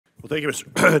Well, thank you,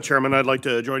 Mr. Chairman. I'd like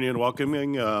to join you in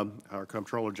welcoming our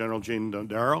Comptroller General Gene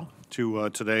Dodaro to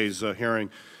today's hearing.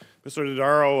 Mr.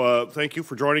 Dodaro, thank you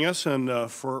for joining us and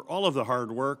for all of the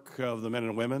hard work of the men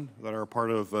and women that are a part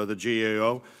of the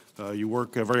GAO. You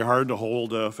work very hard to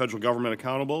hold federal government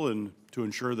accountable and to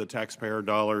ensure that taxpayer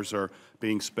dollars are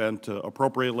being spent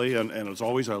appropriately. And as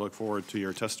always, I look forward to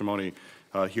your testimony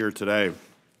here today.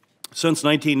 Since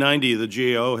 1990,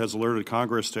 the GAO has alerted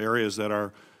Congress to areas that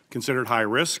are considered high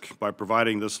risk by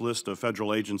providing this list of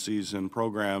federal agencies and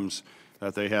programs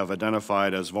that they have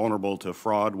identified as vulnerable to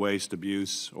fraud, waste,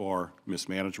 abuse, or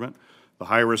mismanagement. The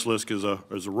high-risk list is a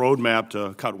roadmap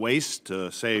to cut waste,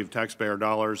 to save taxpayer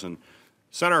dollars, and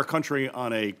set our country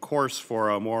on a course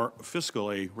for a more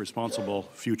fiscally responsible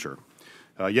future.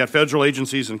 Yet federal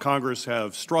agencies and Congress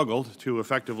have struggled to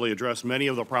effectively address many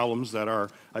of the problems that are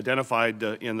identified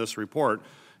in this report.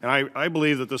 And I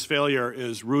believe that this failure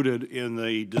is rooted in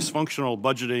the dysfunctional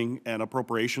budgeting and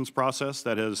appropriations process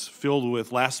that is filled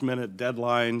with last-minute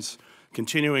deadlines,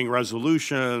 continuing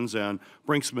resolutions, and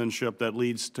brinksmanship that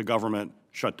leads to government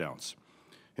shutdowns.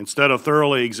 Instead of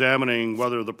thoroughly examining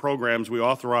whether the programs we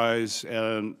authorize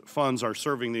and funds are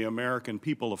serving the American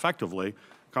people effectively,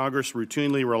 Congress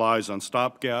routinely relies on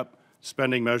stopgap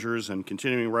spending measures and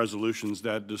continuing resolutions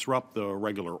that disrupt the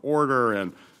regular order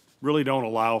and really don't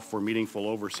allow for meaningful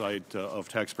oversight of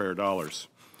taxpayer dollars.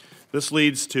 This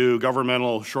leads to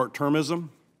governmental short-termism.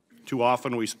 Too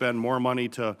often we spend more money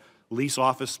to lease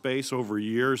office space over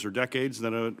years or decades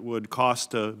than it would cost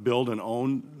to build and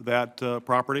own that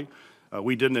property.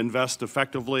 We didn't invest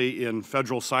effectively in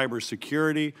federal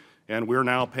cybersecurity, and we're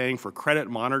now paying for credit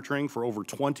monitoring for over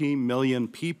 20 million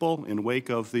people in wake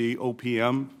of the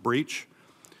OPM breach.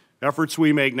 Efforts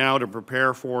we make now to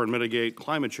prepare for and mitigate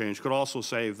climate change could also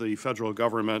save the federal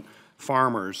government,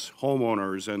 farmers,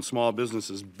 homeowners, and small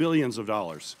businesses billions of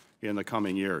dollars in the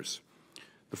coming years.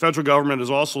 The federal government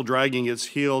is also dragging its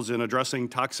heels in addressing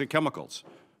toxic chemicals.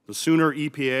 The sooner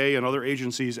EPA and other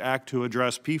agencies act to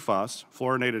address PFAS,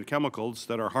 fluorinated chemicals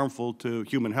that are harmful to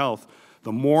human health,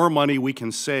 the more money we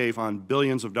can save on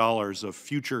billions of dollars of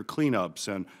future cleanups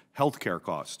and health care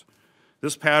costs.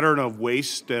 This pattern of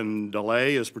waste and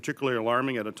delay is particularly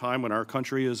alarming at a time when our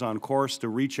country is on course to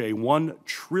reach a $1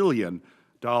 trillion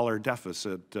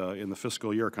deficit in the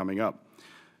fiscal year coming up.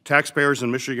 Taxpayers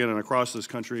in Michigan and across this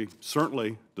country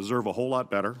certainly deserve a whole lot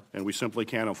better, and we simply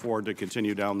can't afford to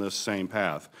continue down this same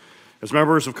path. As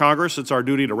members of Congress, it's our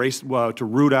duty to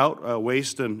root out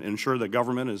waste and ensure that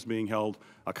government is being held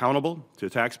accountable to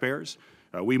taxpayers.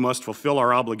 We must fulfill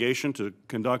our obligation to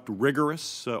conduct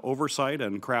rigorous oversight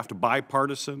and craft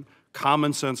bipartisan,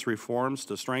 common-sense reforms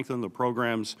to strengthen the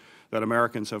programs that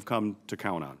Americans have come to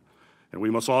count on. And we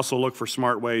must also look for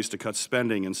smart ways to cut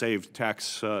spending and save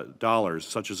tax dollars,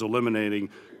 such as eliminating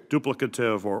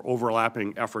duplicative or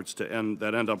overlapping efforts that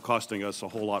end up costing us a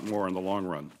whole lot more in the long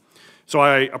run. So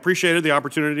I appreciated the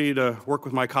opportunity to work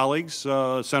with my colleagues,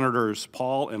 Senators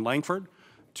Paul and Lankford,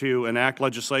 to enact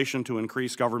legislation to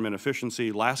increase government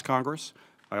efficiency last Congress.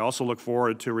 I also look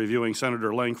forward to reviewing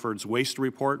Senator Lankford's waste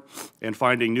report and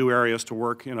finding new areas to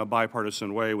work in a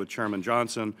bipartisan way with Chairman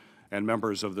Johnson and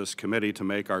members of this committee to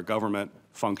make our government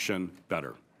function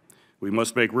better. We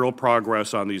must make real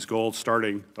progress on these goals,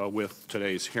 starting with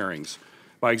today's hearings.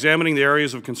 By examining the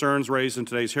areas of concerns raised in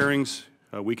today's hearings,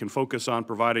 we can focus on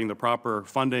providing the proper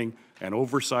funding and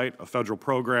oversight of federal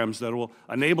programs that will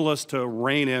enable us to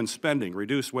rein in spending,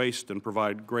 reduce waste, and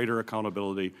provide greater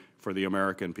accountability for the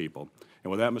American people.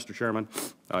 And with that, Mr. Chairman,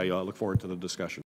 I look forward to the discussion.